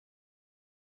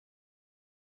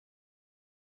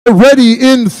Ready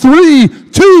in 3,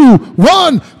 2,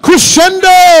 1,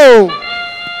 crescendo!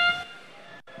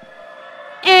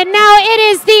 And now it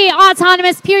is the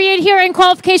autonomous period here in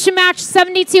qualification match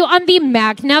 72 on the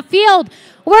Magna field.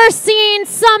 We're seeing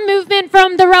some movement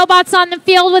from the robots on the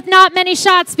field with not many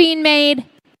shots being made.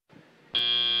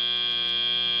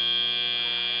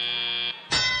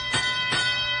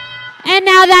 And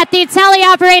now that the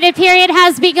teleoperated period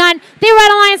has begun, the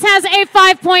Red Alliance has a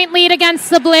 5-point lead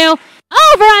against the blue.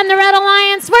 Over on the Red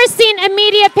Alliance, we're seeing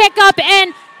immediate pickup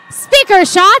and speaker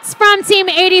shots from Team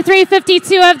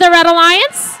 8352 of the Red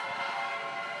Alliance.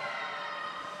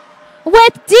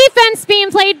 With defense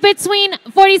being played between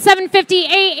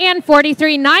 4758 and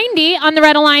 4390 on the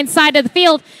Red Alliance side of the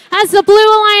field, as the Blue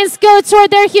Alliance go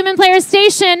toward their human player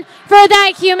station for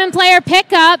that human player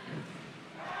pickup.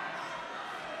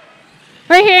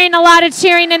 We're hearing a lot of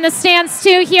cheering in the stands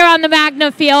too here on the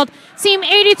Magna field. Team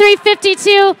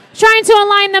 8352 trying to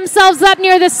align themselves up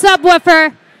near the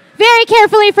subwoofer. Very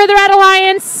carefully for the Red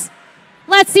Alliance.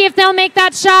 Let's see if they'll make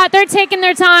that shot. They're taking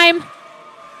their time.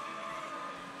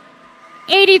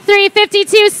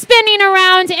 8352 spinning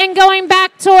around and going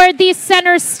back toward the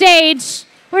center stage.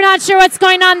 We're not sure what's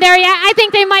going on there yet. I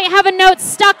think they might have a note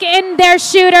stuck in their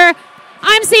shooter.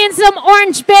 I'm seeing some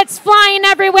orange bits flying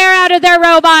everywhere out of their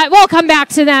robot. We'll come back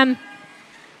to them.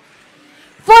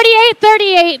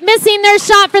 4838 missing their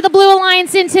shot for the Blue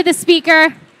Alliance into the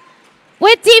speaker.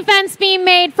 With defense being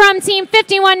made from Team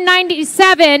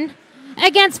 5197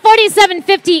 against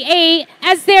 4758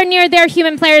 as they're near their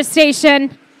human player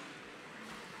station.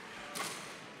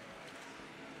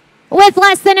 With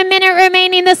less than a minute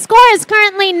remaining, the score is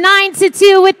currently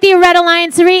 9-2 with the Red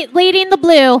Alliance leading the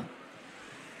blue.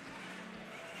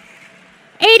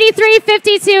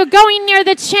 8352 going near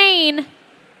the chain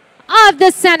of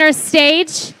the center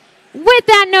stage with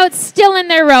that note still in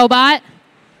their robot.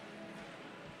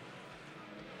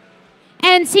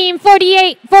 And Team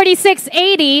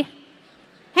 4680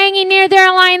 hanging near their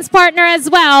alliance partner as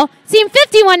well. Team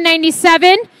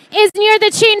 5197 is near the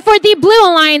chain for the Blue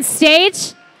Alliance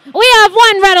stage. We have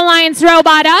one Red Alliance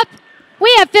robot up.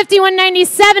 We have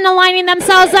 5197 aligning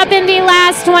themselves up in the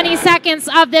last 20 seconds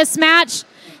of this match.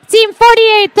 Team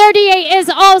 4838 is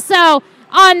also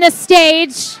on the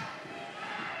stage.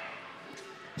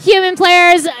 Human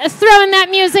players throwing that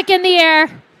music in the air.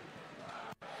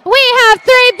 We have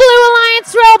 3 Blue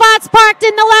Alliance robots parked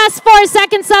in the last 4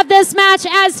 seconds of this match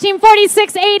as Team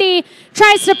 4680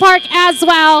 tries to park as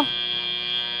well.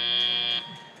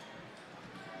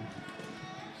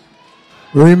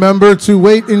 Remember to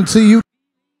wait until you...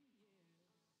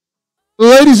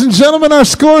 Ladies and gentlemen, our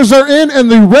scores are in,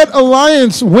 and the Red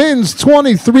Alliance wins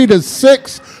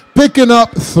 23-6, picking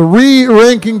up 3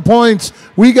 ranking points.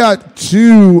 We got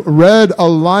 2 Red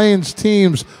Alliance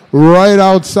teams right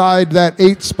outside that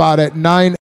 8 spot at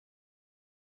 9.